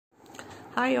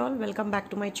Hi all, welcome back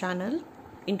to my channel.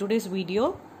 In today's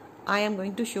video, I am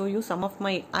going to show you some of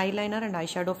my eyeliner and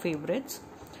eyeshadow favorites.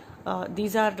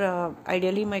 These are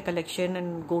ideally my collection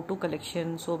and go-to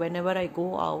collection. So whenever I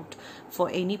go out for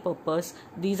any purpose,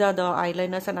 these are the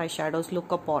eyeliners and eyeshadows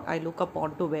I look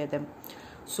upon to wear them.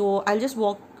 So I'll just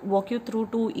walk you through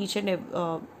to each and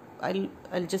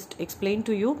I'll just explain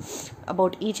to you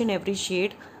about each and every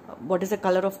shade. What is the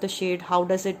color of the shade? How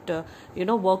does it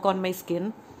work on my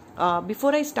skin?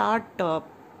 Before I start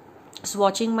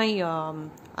swatching my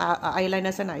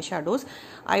eyeliners and eyeshadows,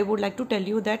 I would like to tell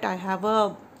you that I have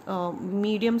a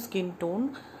medium skin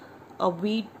tone, a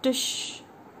wheatish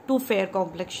to fair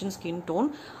complexion skin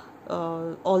tone.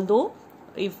 Although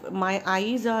if my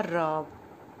eyes are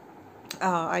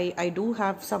I do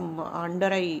have some under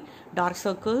eye dark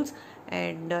circles,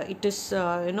 and it is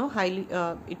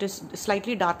it is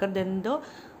slightly darker than the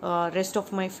rest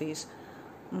of my face.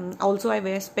 Also I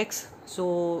wear specs,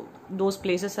 so those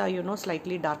places are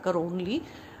slightly darker only,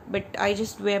 but I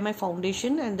just wear my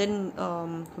foundation and then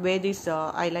wear these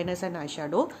eyeliners and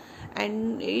eyeshadow,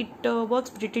 and it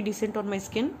works pretty decent on my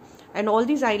skin. And all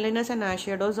these eyeliners and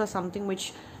eyeshadows are something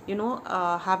which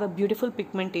have a beautiful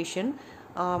pigmentation.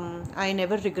 I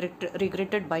never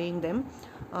regretted buying them.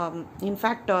 In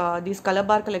fact, this color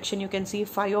bar collection, you can see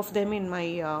 5 of them in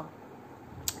my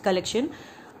collection,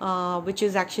 which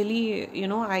is actually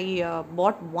I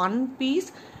bought one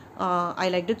piece. I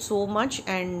liked it so much,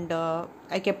 and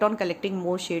I kept on collecting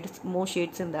more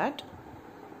shades in that.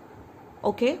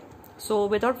 Okay, so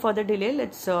without further delay,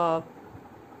 let's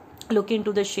look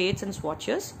into the shades and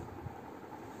swatches.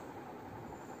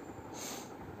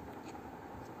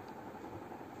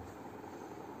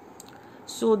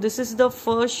 So this is the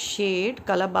first shade,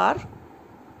 color bar,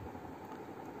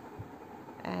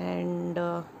 and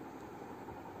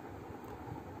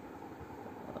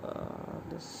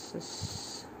this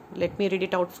is, let me read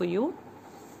it out for you.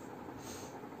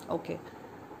 Okay,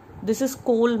 this is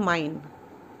Coal Mine.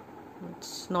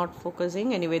 It's not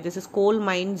focusing. Anyway, this is Coal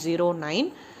Mine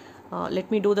 09.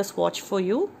 Let me do the swatch for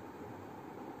you.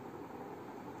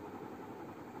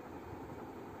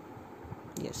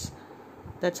 Yes,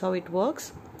 that's how it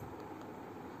works.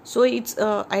 So it's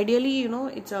ideally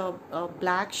it's a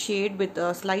black shade with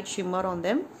a slight shimmer on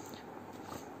them.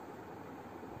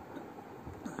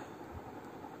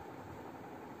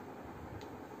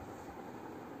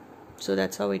 So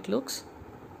that's how it looks.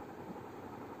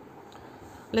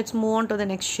 Let's move on to the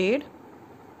next shade.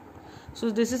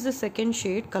 So this is the second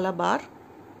shade, color bar,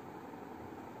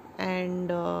 and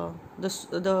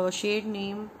the shade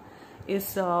name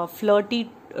is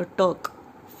Flirty Turk.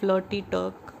 Flirty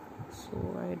Turk.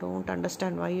 So I don't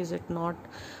understand why is it not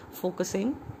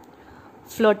focusing.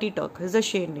 Flirty Turk is the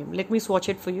shade name. Let me swatch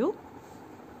it for you.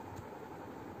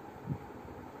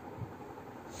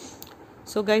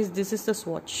 So guys, this is the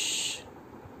swatch.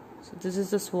 So this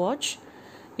is the swatch.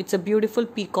 It's a beautiful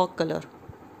peacock color.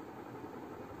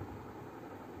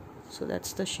 So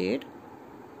that's the shade.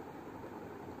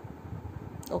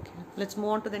 Okay, let's move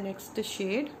on to the next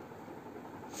shade.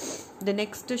 The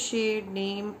next shade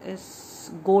name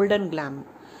is Golden Glam.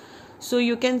 So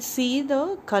you can see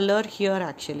the color here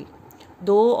actually.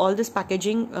 Though all this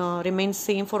packaging remains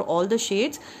same for all the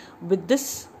shades, with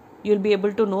this you'll be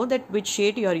able to know that which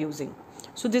shade you are using.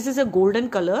 So this is a golden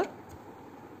color,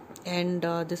 and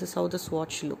this is how the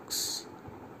swatch looks.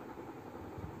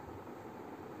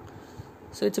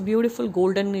 So it's a beautiful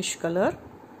goldenish color.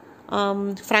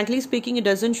 Frankly speaking, it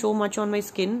doesn't show much on my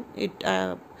skin.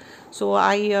 So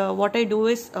what I do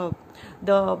is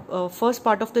the first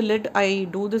part of the lid I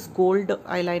do this gold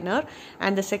eyeliner,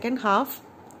 and the second half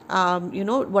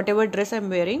whatever dress I'm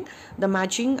wearing, the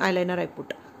matching eyeliner I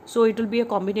put. So it will be a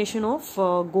combination of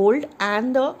gold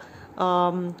and the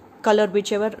color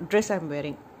whichever dress I'm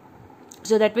wearing.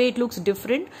 So that way it looks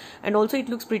different, and also it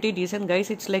looks pretty decent,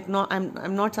 guys. It's like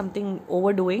I'm not something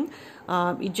overdoing.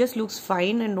 It just looks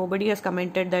fine, and nobody has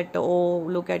commented that, oh,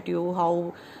 look at you,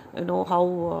 how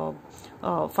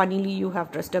funnily you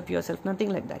have dressed up yourself. Nothing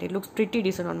like that. It looks pretty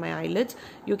decent on my eyelids.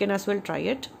 You can as well try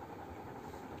it.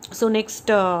 So next,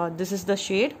 this is the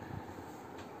shade.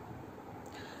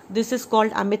 This is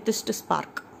called Amethyst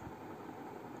Spark.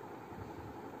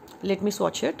 Let me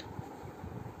swatch it.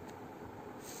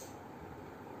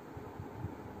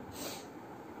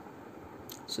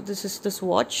 So this is the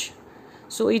swatch.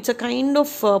 So it's a kind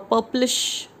of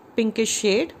purplish pinkish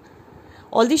shade.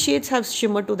 All the shades have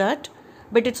shimmer to that,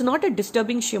 but it's not a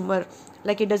disturbing shimmer.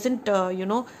 Like, it doesn't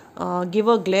give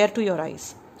a glare to your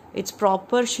eyes. It's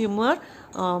proper shimmer,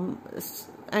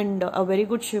 and a very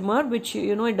good shimmer, which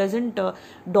it doesn't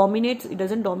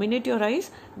dominate your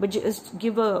eyes, but just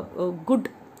give a good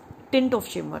tint of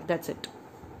shimmer. That's it.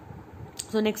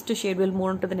 So next shade, we'll move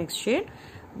on to the next shade.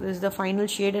 This is the final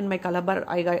shade in my color bar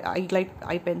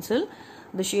eye pencil.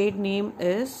 The shade name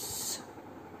is,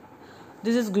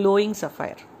 this is Glowing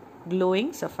Sapphire.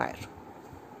 Glowing Sapphire.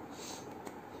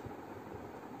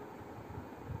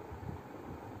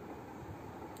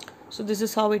 So this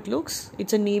is how it looks.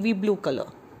 It's a navy blue color.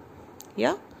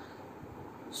 Yeah.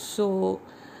 So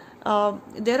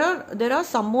there are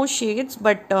some more shades,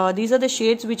 but these are the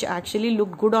shades which actually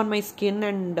look good on my skin,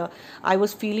 and I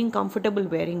was feeling comfortable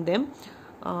wearing them.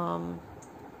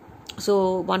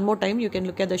 So one more time, you can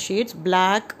look at the shades.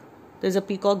 Black, there's a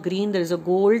peacock green, there is a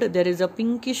gold, there is a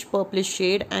pinkish purplish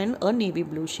shade, and a navy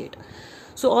blue shade.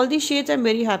 So all these shades I'm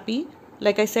very happy.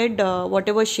 Like I said,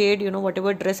 whatever shade,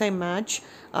 whatever dress I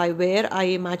wear,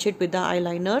 I match it with the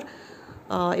eyeliner.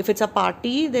 If it's a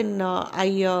party, then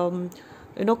I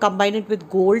combine it with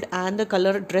gold and the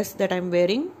color dress that I'm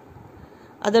wearing.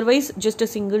 Otherwise, just a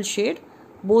single shade.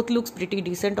 Both looks pretty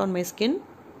decent on my skin.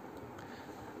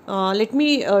 Let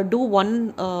me do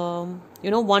one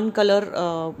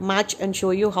color match and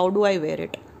show you how do I wear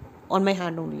it on my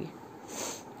hand only.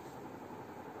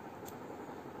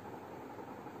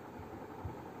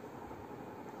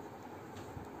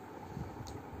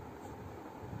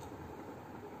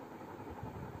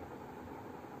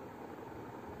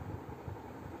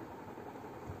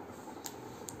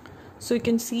 So you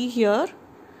can see here.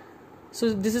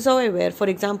 So this is how I wear. For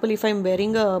example, if I'm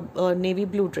wearing a navy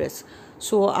blue dress,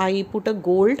 so I put a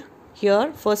gold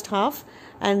here first half,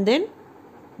 and then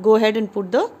go ahead and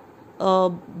put the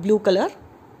blue color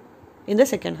in the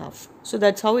second half. So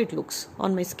that's how it looks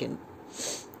on my skin.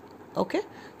 Okay.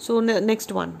 So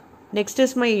next one. Next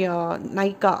is my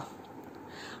Nika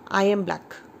I Am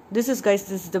Black. This is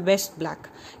the best black.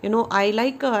 I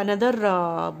like another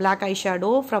black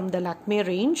eyeshadow from the Lakme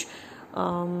range,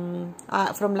 from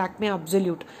Lakme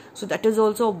Absolute. So that is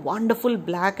also a wonderful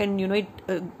black, and it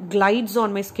glides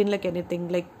on my skin like anything,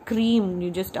 like cream. You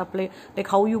just apply, like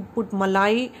how you put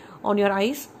malai on your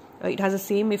eyes. It has the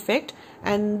same effect,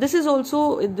 and this is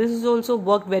also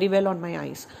worked very well on my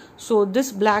eyes. So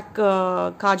this black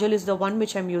kajal is the one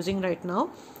which I'm using right now,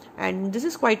 and this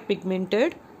is quite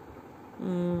pigmented.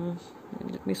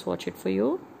 Let me swatch it for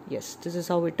you. Yes, this is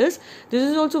how it is. This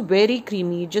is also very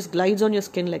creamy. It just glides on your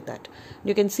skin like that.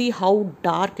 You can see how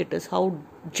dark it is, how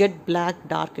jet black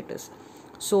dark it is.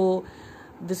 So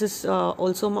this is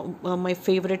also my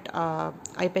favorite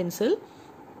eye pencil,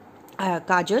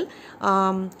 kajal,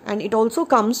 and it also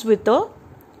comes with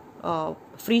a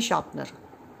free sharpener.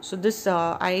 So this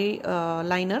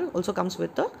liner also comes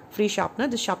with a free sharpener.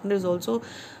 This sharpener is also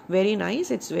very nice.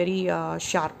 It's very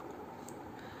sharp.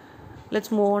 Let's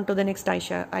move on to the next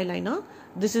eyeliner.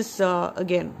 This is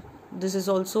again, this is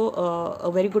also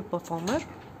a very good performer.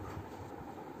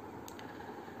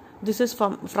 This is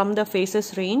from the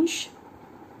Faces range.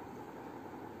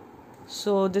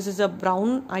 So this is a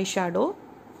brown eyeshadow.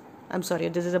 I'm sorry,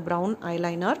 this is a brown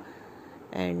eyeliner,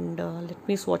 and let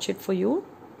me swatch it for you.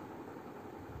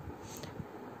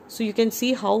 So you can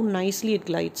see how nicely it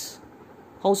glides,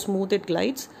 how smooth it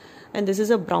glides. And this is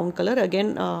a brown color.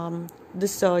 Again,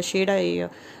 this shade I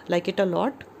like it a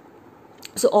lot.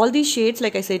 So all these shades,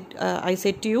 like I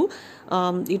said to you,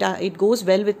 it goes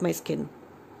well with my skin.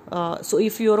 So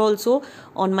if you're also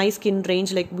on my skin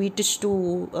range, like wheatish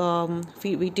to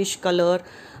wheatish color,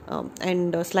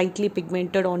 and slightly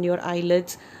pigmented on your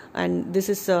eyelids, and this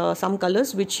is some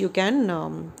colors which you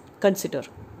can consider.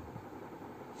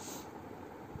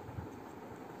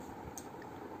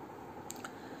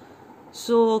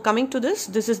 So coming to this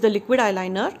is the liquid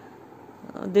eyeliner.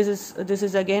 This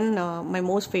is again my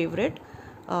most favorite.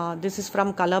 This is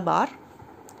from Color Bar,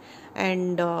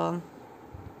 and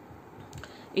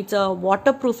it's a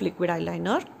waterproof liquid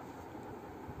eyeliner.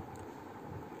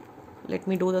 Let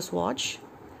me do the swatch.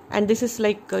 And this is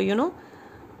like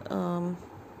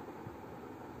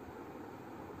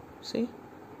see,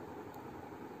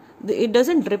 it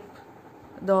doesn't drip.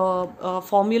 The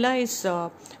formula is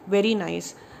very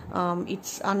nice.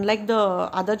 It's unlike the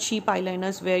other cheap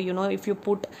eyeliners where if you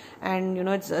put and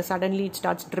it's suddenly it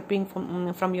starts dripping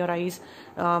from your eyes.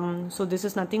 So this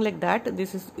is nothing like that.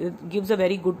 It gives a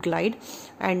very good glide.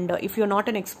 And if you're not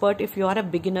an expert, if you are a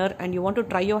beginner and you want to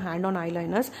try your hand on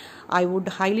eyeliners, I would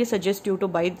highly suggest you to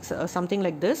buy something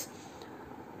like this.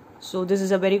 So this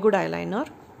is a very good eyeliner.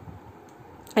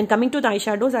 And coming to the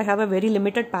eyeshadows, I have a very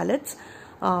limited palettes.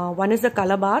 One is the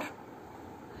Color Bar,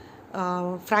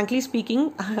 Frankly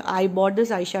speaking, I bought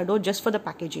this eyeshadow just for the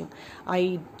packaging.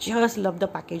 I just love the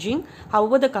packaging.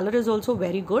 However, the color is also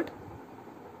very good.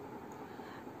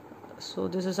 So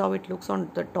this is how it looks on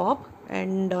the top,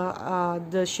 and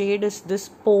the shade is this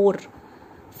Pour,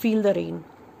 Feel the Rain,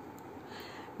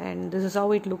 and this is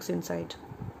how it looks inside.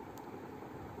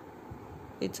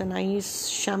 It's a nice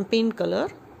champagne color.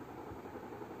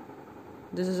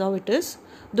 This is how it is.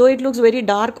 Though it looks very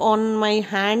dark on my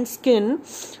hand skin,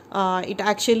 it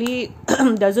actually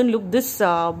doesn't look this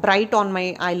bright on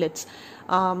my eyelids.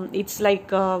 It's like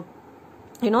some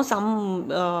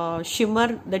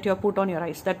shimmer that you have put on your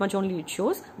eyes. That much only it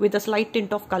shows, with a slight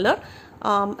tint of color.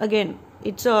 Again,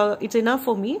 it's enough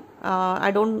for me.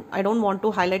 I don't want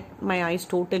to highlight my eyes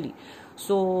totally.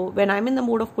 So when I'm in the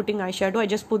mood of putting eyeshadow, I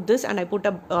just put this and I put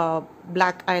a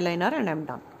black eyeliner and I'm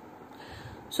done.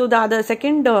 So the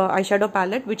second eyeshadow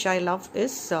palette which I love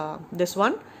is this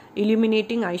one,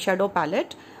 Illuminating Eyeshadow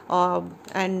Palette,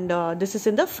 and this is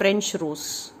in the French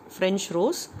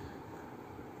Rose.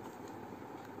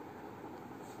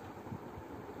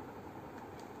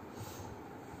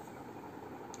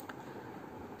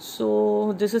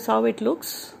 So this is how it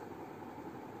looks.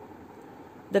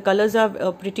 The colors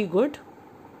are pretty good.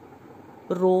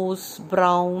 Rose,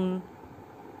 brown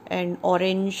and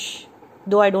orange.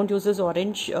 Though I don't use this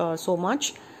orange so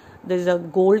much. There is a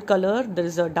gold color, there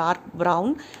is a dark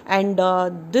brown, and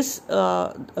this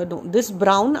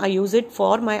brown I use it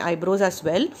for my eyebrows as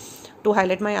well, to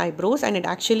highlight my eyebrows, and it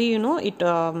actually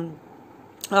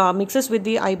mixes with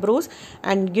the eyebrows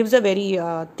and gives a very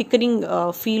thickening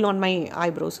feel on my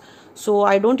eyebrows. So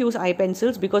I don't use eye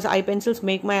pencils, because eye pencils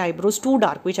make my eyebrows too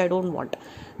dark, which I don't want.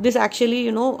 This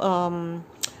actually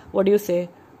what do you say,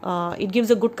 it gives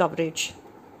a good coverage.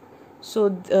 So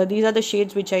these are the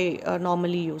shades which I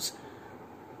normally use.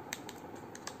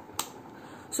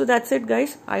 So that's it,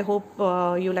 guys. I hope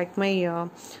you like my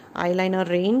eyeliner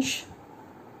range.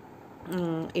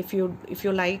 If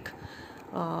you like,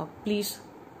 please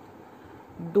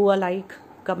do a like,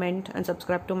 comment and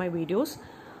subscribe to my videos.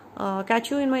 Catch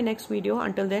you in my next video.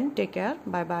 Until then, take care.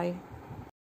 Bye bye.